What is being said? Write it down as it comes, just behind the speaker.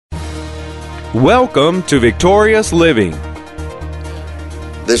Welcome to Victorious Living.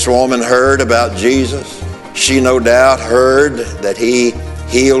 This woman heard about Jesus. She no doubt heard that he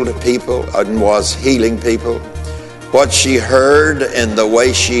healed people and was healing people. What she heard and the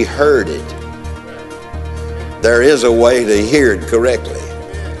way she heard it. There is a way to hear it correctly.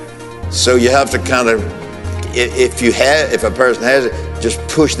 So you have to kind of, if a person has it, just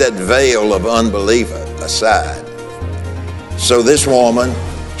push that veil of unbelief aside. So this woman,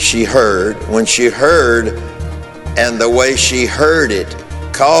 she heard. When she heard, and the way she heard it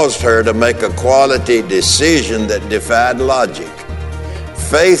caused her to make a quality decision that defied logic.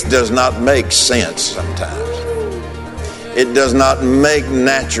 Faith does not make sense sometimes. It does not make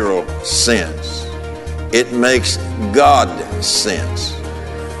natural sense. It makes God sense.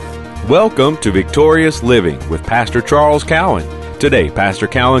 Welcome to Victorious Living with Pastor Charles Cowan. Today, Pastor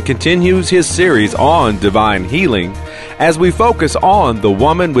Cowan continues his series on divine healing as we focus on the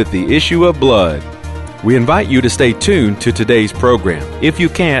woman with the issue of blood. We invite you to stay tuned to today's program. If you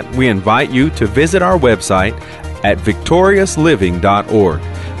can't, we invite you to visit our website at victoriousliving.org.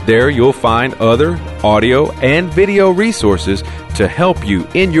 There you'll find other audio and video resources to help you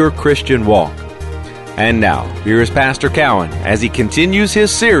in your Christian walk. And now, here is Pastor Cowan as he continues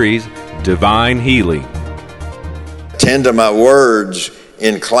his series, Divine Healing. Tend to my words,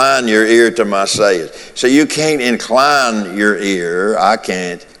 incline your ear to my sayings. So you can't incline your ear, I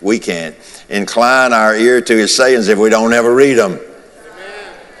can't, we can't, incline our ear to his sayings if we don't ever read them.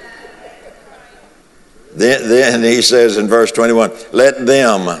 Then he says in verse 21, let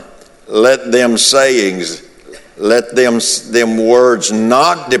them sayings, let them words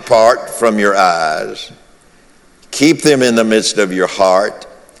not depart from your eyes. Keep them in the midst of your heart,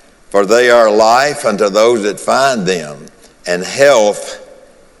 for they are life unto those that find them, and health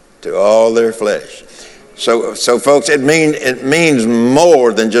to all their flesh. So folks, it means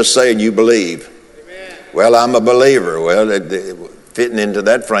more than just saying you believe. Amen. Well, I'm a believer. Well, fitting into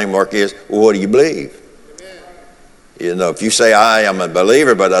that framework is, well, what do you believe? Amen. You know, if you say I am a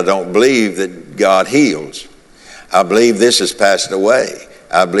believer, but I don't believe that God heals. I believe this has passed away.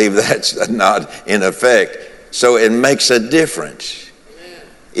 I believe that's not in effect. So it makes a difference. Amen.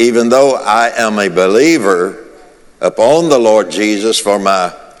 Even though I am a believer upon the Lord Jesus for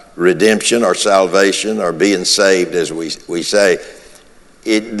my redemption or salvation or being saved, as we say,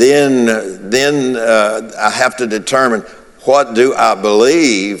 then I have to determine, what do I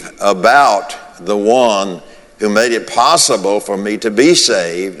believe about the one who made it possible for me to be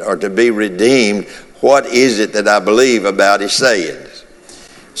saved or to be redeemed? What is it that I believe about his sayings?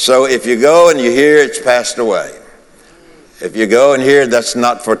 So if you go and you hear it's passed away, if you go and hear that's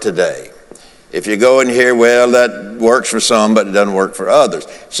not for today, if you go and hear, well, that works for some, but it doesn't work for others.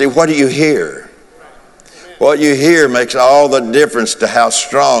 See, what do you hear? What you hear makes all the difference to how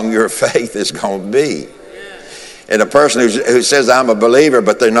strong your faith is going to be. And a person who says, I'm a believer,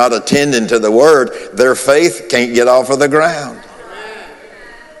 but they're not attending to the word, their faith can't get off of the ground.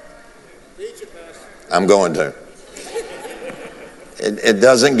 I'm going to. It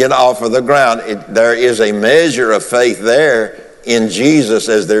doesn't get off of the ground. There is a measure of faith there in Jesus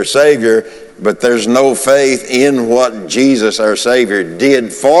as their Savior, but there's no faith in what Jesus, our Savior,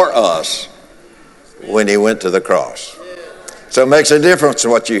 did for us when he went to the cross. So it makes a difference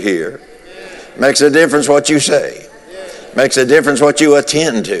what you hear. Makes a difference what you say. Makes a difference what you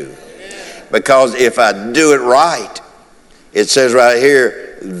attend to. Because if I do it right, it says right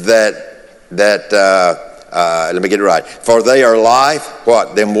here that let me get it right. For they are life,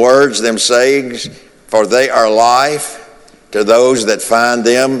 what? Them words, them sayings, for they are life to those that find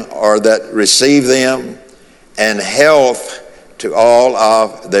them or that receive them, and health to all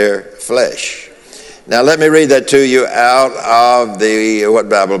of their flesh. Now let me read that to you out of what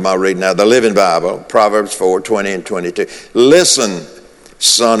Bible am I reading now? The Living Bible, Proverbs 4:20 and 22. Listen,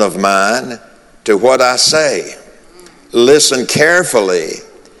 son of mine, to what I say. Listen carefully.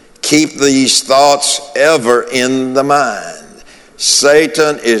 Keep these thoughts ever in the mind.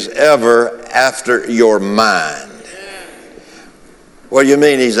 Satan is ever after your mind. What do you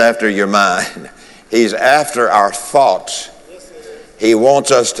mean he's after your mind? He's after our thoughts. He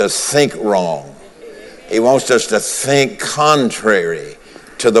wants us to think wrong. He wants us to think contrary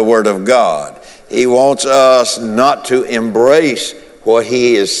to the Word of God. He wants us not to embrace what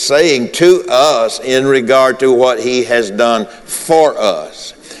he is saying to us in regard to what he has done for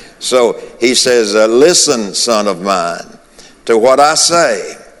us. So he says, listen, son of mine, to what I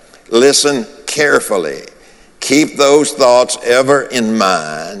say. Listen carefully. Keep those thoughts ever in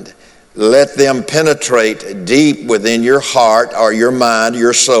mind. Let them penetrate deep within your heart or your mind,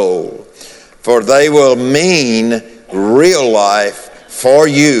 your soul, for they will mean real life for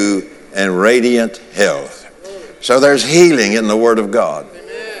you and radiant health. So there's healing in the Word of God.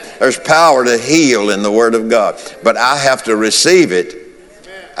 There's power to heal in the Word of God. But I have to receive it.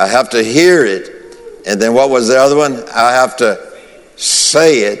 I have to hear it. And then what was the other one? I have to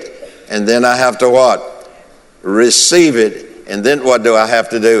say it. And then I have to what? Receive it. And then what do I have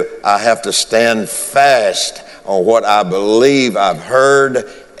to do? I have to stand fast on what I believe I've heard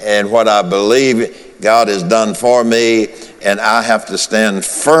and what I believe God has done for me. And I have to stand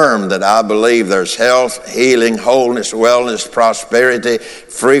firm that I believe there's health, healing, wholeness, wellness, prosperity,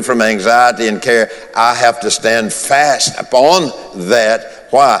 free from anxiety and care. I have to stand fast upon that.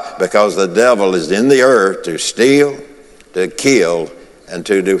 Why? Because the devil is in the earth to steal, to kill, and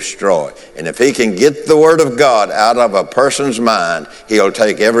to destroy. And if he can get the Word of God out of a person's mind, he'll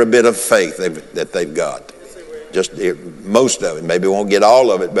take every bit of faith that they've got. Just most of it. Maybe won't get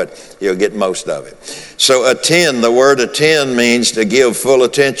all of it, but he'll get most of it. So attend, the word attend means to give full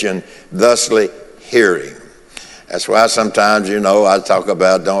attention, thusly hearing. That's why sometimes, I talk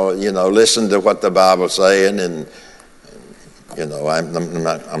about, listen to what the Bible's saying, and,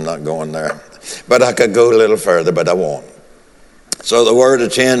 I'm not going there. But I could go a little further, but I won't. So the word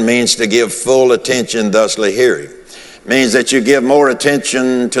attend means to give full attention, thusly hearing. Means that you give more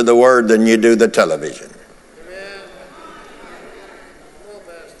attention to the word than you do the television.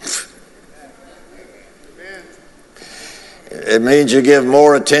 It means you give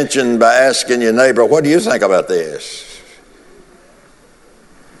more attention by asking your neighbor, what do you think about this?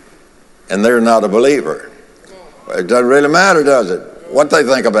 And they're not a believer. It doesn't really matter, does it? What they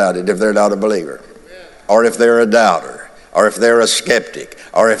think about it if they're not a believer. Or if they're a doubter. Or if they're a skeptic.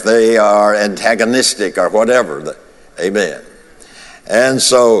 Or if they are antagonistic or whatever. Amen. And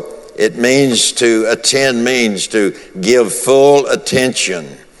so it means to attend means to give full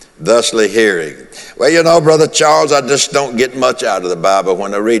attention, thusly hearing. Well, Brother Charles, I just don't get much out of the Bible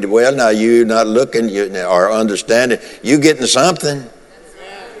when I read it. Well, now you're not looking or understanding. You're getting something.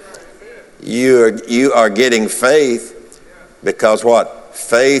 You are getting faith because what?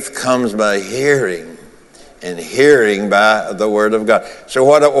 Faith comes by hearing, and hearing by the Word of God. So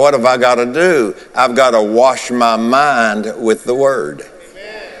what have I got to do? I've got to wash my mind with the Word.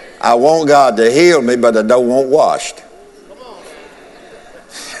 I want God to heal me, but I don't want washed.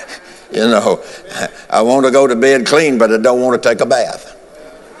 I want to go to bed clean, but I don't want to take a bath.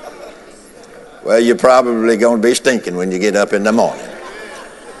 Well, you're probably going to be stinking when you get up in the morning.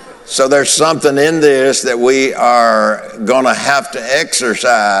 So there's something in this that we are going to have to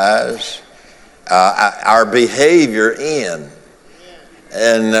exercise our behavior in.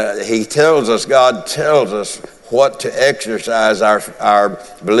 And God tells us what to exercise our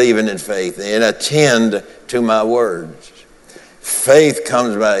believing in faith and attend to my words. Faith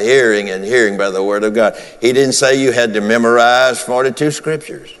comes by hearing, and hearing by the Word of God. He didn't say you had to memorize 42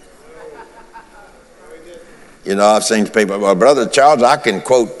 scriptures. I've seen people, well, Brother Charles, I can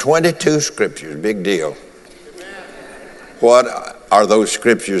quote 22 scriptures. Big deal. What are those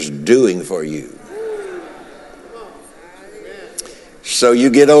scriptures doing for you? So you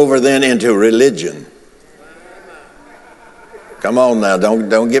get over then into religion. Come on now,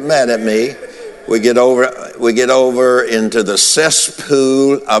 don't get mad at me. We get over into the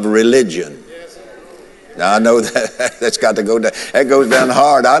cesspool of religion. Now I know that's got to go down. That goes down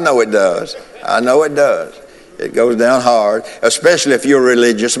hard. I know it does. It goes down hard, especially if you're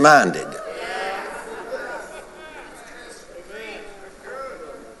religious minded.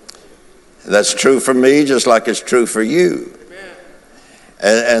 That's true for me just like it's true for you.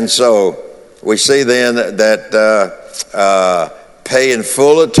 And so we see then that paying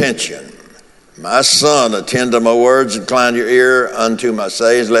full attention. My son, attend to my words, incline your ear unto my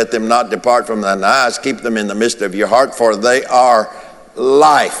sayings. Let them not depart from thine eyes. Keep them in the midst of your heart, for they are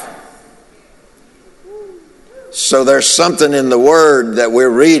life. So there's something in the Word that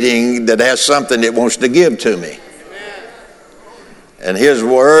we're reading that has something it wants to give to me. And His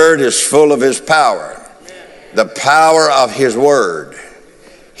Word is full of His power. The power of His Word.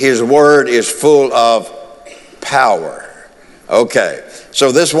 His Word is full of power. Okay.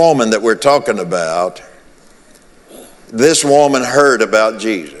 So this woman that we're talking about, this woman heard about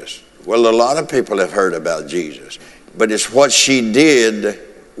Jesus. Well, a lot of people have heard about Jesus, but it's what she did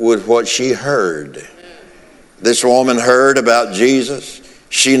with what she heard. This woman heard about Jesus.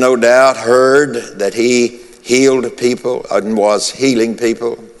 She no doubt heard that He healed people and was healing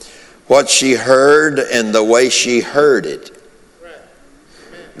people. What she heard and the way she heard it.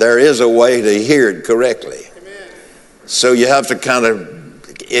 There is a way to hear it correctly. So you have to kind of,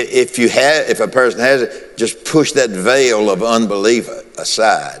 if a person has it, just push that veil of unbelief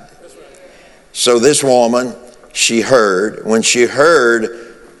aside. So this woman, she heard. When she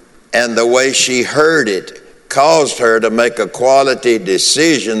heard, and the way she heard it caused her to make a quality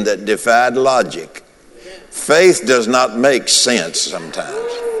decision that defied logic. Faith does not make sense sometimes.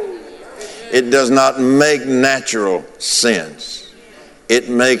 It does not make natural sense. It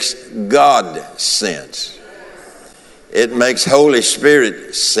makes God sense. It makes Holy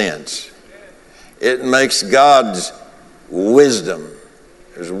Spirit sense. It makes God's wisdom.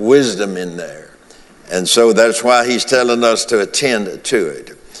 There's wisdom in there. And so that's why he's telling us to attend to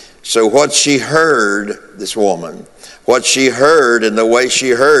it. So what she heard, this woman, what she heard and the way she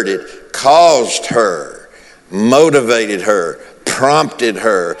heard it caused her, motivated her, prompted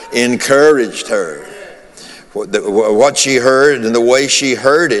her, encouraged her. What she heard and the way she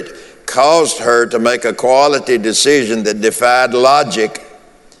heard it caused her to make a quality decision that defied logic.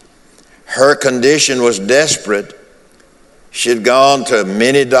 Her condition was desperate. She had gone to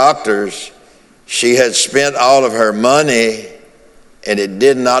many doctors. She had spent all of her money, and it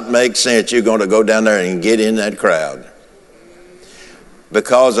did not make sense. You're going to go down there and get in that crowd.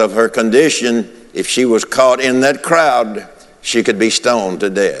 Because of her condition, if she was caught in that crowd, she could be stoned to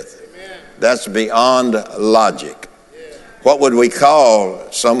death. Amen. That's beyond logic. Yeah. What would we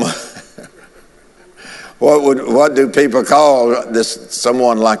call someone? What do people call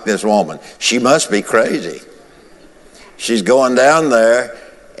someone like this woman? She must be crazy. She's going down there,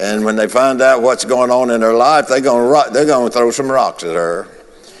 and when they find out what's going on in her life, they're going to throw some rocks at her,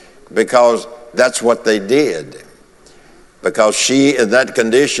 because that's what they did. Because she, in that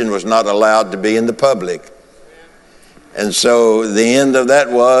condition, was not allowed to be in the public. And so the end of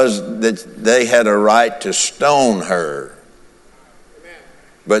that was that they had a right to stone her.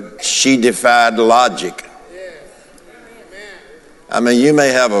 But she defied logic. I mean, you may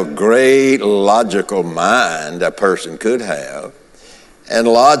have a great logical mind, a person could have, and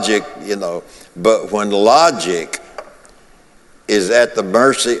logic, but when logic is at the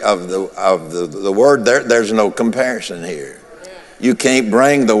mercy of the word, there's no comparison here. You can't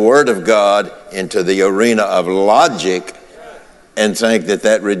bring the word of God into the arena of logic and think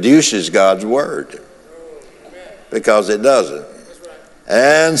that reduces God's word, because it doesn't.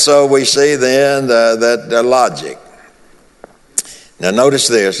 And so we see then that logic. Now notice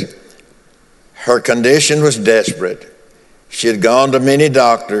this. Her condition was desperate. She had gone to many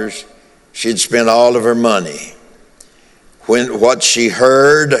doctors. She had spent all of her money. When what she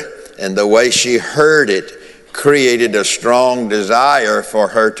heard and the way she heard it created a strong desire for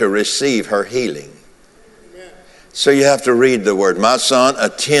her to receive her healing. Amen. So you have to read the word. My son,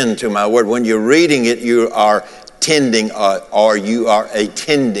 attend to my word. When you're reading it, you are tending or you are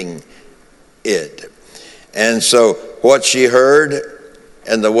attending it. And so what she heard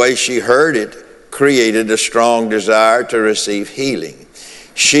and the way she heard it created a strong desire to receive healing.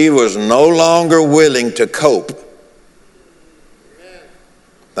 She was no longer willing to cope.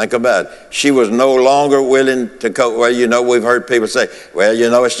 Think about it. She was no longer willing to cope. Well, we've heard people say, well,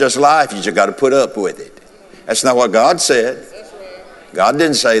 it's just life. You just got to put up with it. That's not what God said. God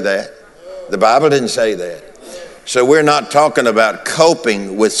didn't say that. The Bible didn't say that. So we're not talking about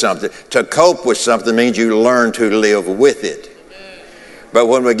coping with something. To cope with something means you learn to live with it. But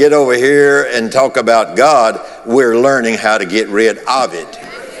when we get over here and talk about God, we're learning how to get rid of it.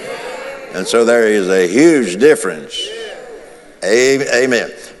 And so there is a huge difference. Amen.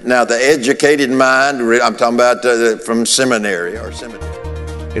 Now, the educated mind, I'm talking about from seminary or seminary.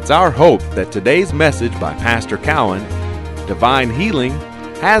 It's our hope that today's message by Pastor Cowan, Divine Healing,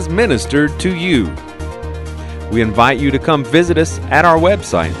 has ministered to you. We invite you to come visit us at our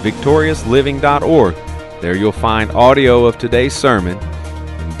website, victoriousliving.org. There you'll find audio of today's sermon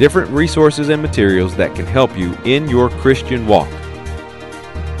and different resources and materials that can help you in your Christian walk.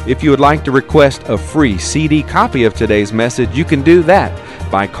 If you would like to request a free CD copy of today's message, you can do that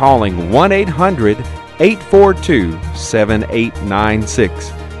by calling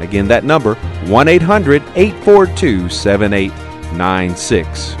 1-800-842-7896. Again, that number,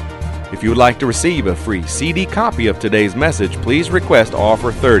 1-800-842-7896. If you would like to receive a free CD copy of today's message, please request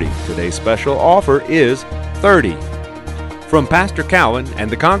offer 30. Today's special offer is 30. From Pastor Cowan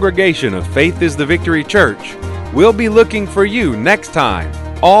and the congregation of Faith is the Victory Church, we'll be looking for you next time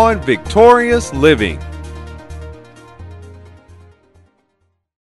on Victorious Living.